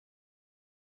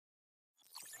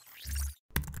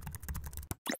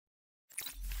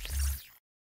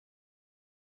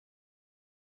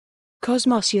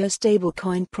Cosmos EUR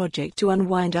stablecoin project to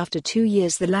unwind. After 2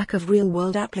 years, the lack of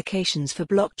real-world applications for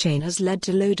blockchain has led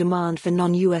to low demand for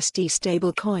non-USD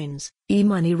stablecoins,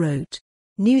 eMoney wrote.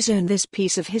 NewsZone. This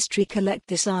piece of history. Collect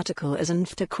this article as an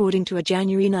fact. According to a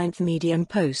January 9 Medium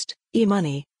post,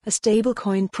 eMoney, a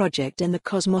stablecoin project in the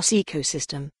Cosmos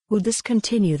ecosystem, will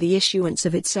discontinue the issuance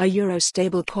of its EUR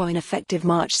stablecoin effective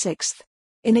March 6.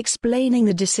 In explaining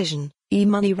the decision,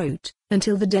 eMoney wrote,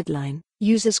 until the deadline,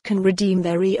 users can redeem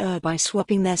their EUR by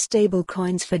swapping their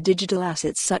stablecoins for digital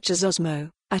assets such as Osmo,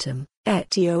 Atom,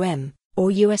 ETOM, or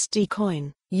USD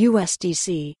Coin,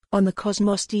 USDC, on the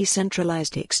Cosmos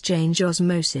decentralized exchange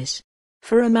Osmosis.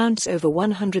 For amounts over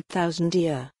 100,000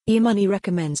 EUR, eMoney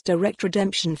recommends direct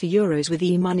redemption for euros with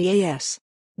eMoney AS.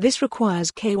 This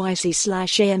requires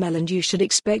KYC/AML and you should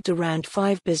expect around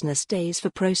 5 business days for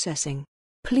processing.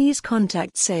 Please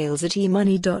contact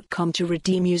sales@emoney.com to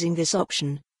redeem using this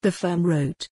option, the firm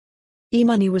wrote.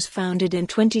 eMoney was founded in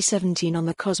 2017 on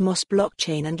the Cosmos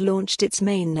blockchain and launched its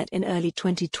mainnet in early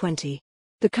 2020.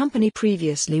 The company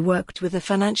previously worked with the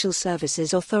Financial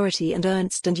Services Authority and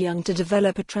Ernst & Young to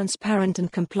develop a transparent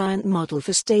and compliant model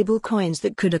for stablecoins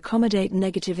that could accommodate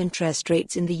negative interest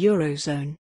rates in the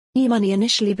Eurozone. eMoney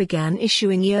initially began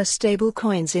issuing EUR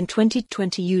stablecoins in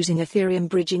 2020 using Ethereum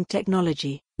bridging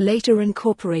technology, later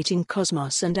incorporating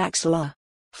Cosmos and Axelar.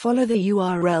 Follow the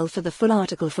URL for the full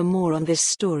article. For more on this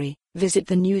story, visit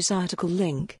the news article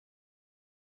link.